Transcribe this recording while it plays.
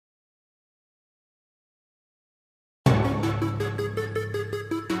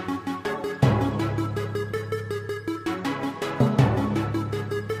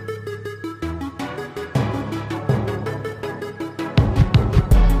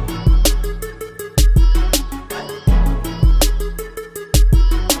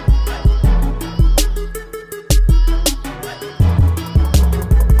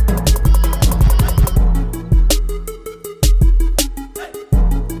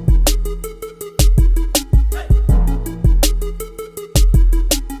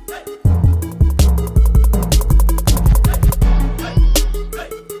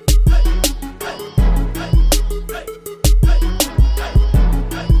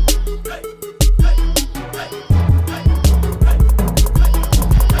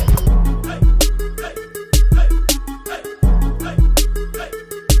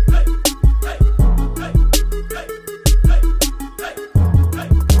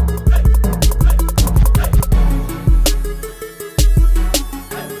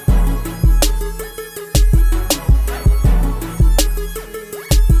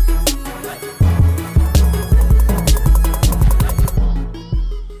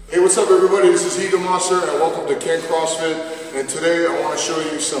What's up everybody, this is HIGAMONSTER and welcome to Ken CrossFit, and today I want to show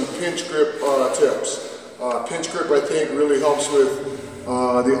you some pinch grip tips. Pinch grip I think really helps with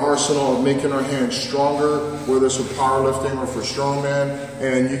the arsenal of making our hands stronger, whether it's for powerlifting or for strongman,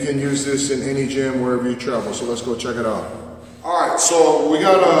 and you can use this in any gym wherever you travel, so let's go check it out. Alright, so we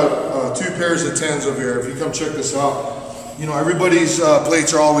got two pairs of 10s over here. If you come check this out, you know everybody's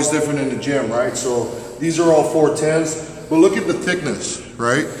plates are always different in the gym, right? So these are all 4 10s. But look at the thickness,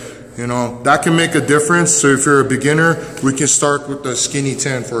 right? You know, that can make a difference. So if you're a beginner, we can start with the skinny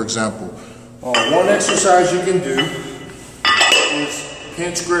 10, for example. One exercise you can do is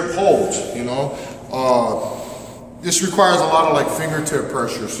pinch grip holds, you know. This requires a lot of like fingertip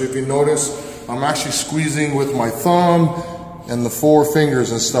pressure. So if you notice, I'm actually squeezing with my thumb and the 4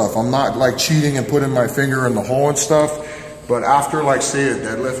 fingers and stuff. I'm not like cheating and putting my finger in the hole and stuff. But after like say a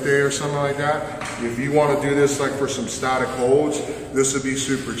deadlift day or something like that, if you want to do this like for some static holds, this would be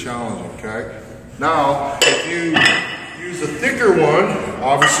super challenging, okay? Now, if you use a thicker one,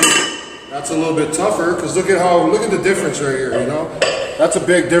 obviously that's a little bit tougher because look at the difference right here, you know? That's a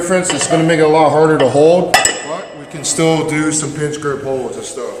big difference. It's going to make it a lot harder to hold, but we can still do some pinch grip holds and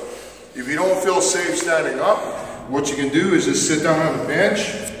stuff. If you don't feel safe standing up, what you can do is just sit down on the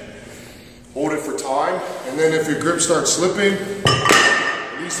bench, hold it for time, and then if your grip starts slipping,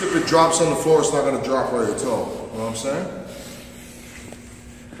 at least if it drops on the floor, it's not going to drop where your toe. You know what I'm saying?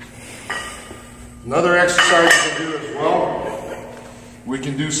 Another exercise you can do as well, we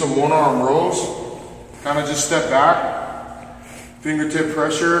can do some one-arm rows. Kind of just step back, fingertip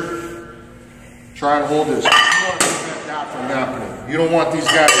pressure, try and hold this. You want to prevent that from happening. You don't want these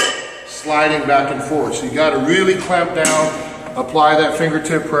guys sliding back and forth. So you got to really clamp down, apply that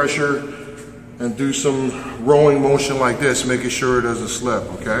fingertip pressure, and do some rowing motion like this, making sure it doesn't slip,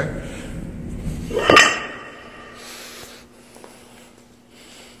 okay?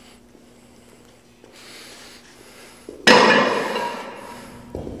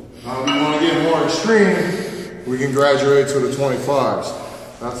 Now if you want to get more extreme, we can graduate to the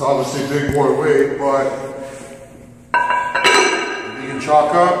 25s. That's obviously big boy weight, but you can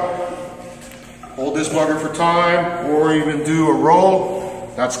chalk up, hold this bugger for time, or even do a roll.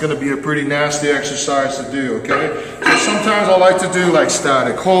 That's going to be a pretty nasty exercise to do, okay? So sometimes I like to do like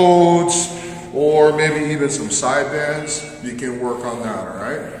static holds or maybe even some side bends. You can work on that, all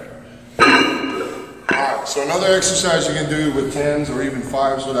right? All right, so another exercise you can do with 10s or even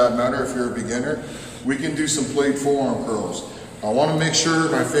 5s for that matter if you're a beginner, we can do some plate forearm curls. I want to make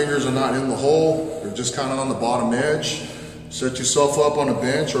sure my fingers are not in the hole. They're just kind of on the bottom edge. Set yourself up on a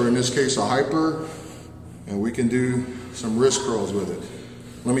bench or in this case a hyper, and we can do some wrist curls with it.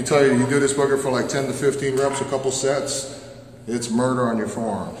 Let me tell you, you do this bugger for like 10 to 15 reps, a couple sets, it's murder on your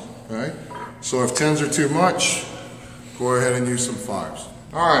forearms, okay? So if 10s are too much, go ahead and use some 5s.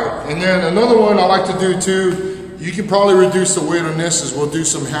 All right, and then another one I like to do too, you can probably reduce the weight on this, is we'll do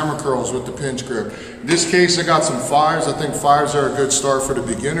some hammer curls with the pinch grip. In this case, I got some 5s. I think 5s are a good start for the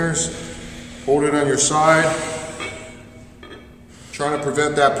beginners. Hold it on your side. Trying to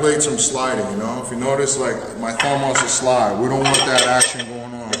prevent that plate from sliding, you know? If you notice, like my thumb wants to slide. We don't want that action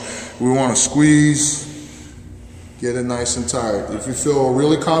going on. We want to squeeze, get it nice and tight. If you feel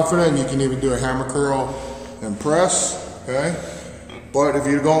really confident, you can even do a hammer curl and press, okay? But if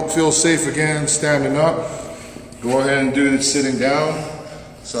you don't feel safe again standing up, go ahead and do it sitting down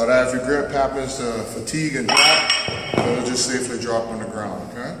so that if your grip happens to fatigue and drop, it'll just safely drop on the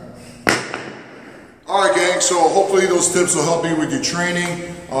ground, okay? Alright gang, so hopefully those tips will help you with your training.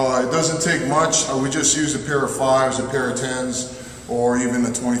 It doesn't take much. We just use a pair of 5s, a pair of 10s, or even the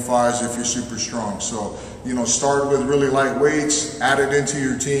 25s if you're super strong. So, you know, start with really light weights, add it into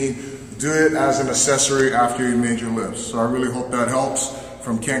your routine, do it as an accessory after you made your lifts. So I really hope that helps.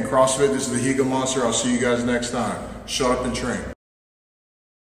 From Ken CrossFit, this is the HIGAMONSTER. I'll see you guys next time. Shut up and train.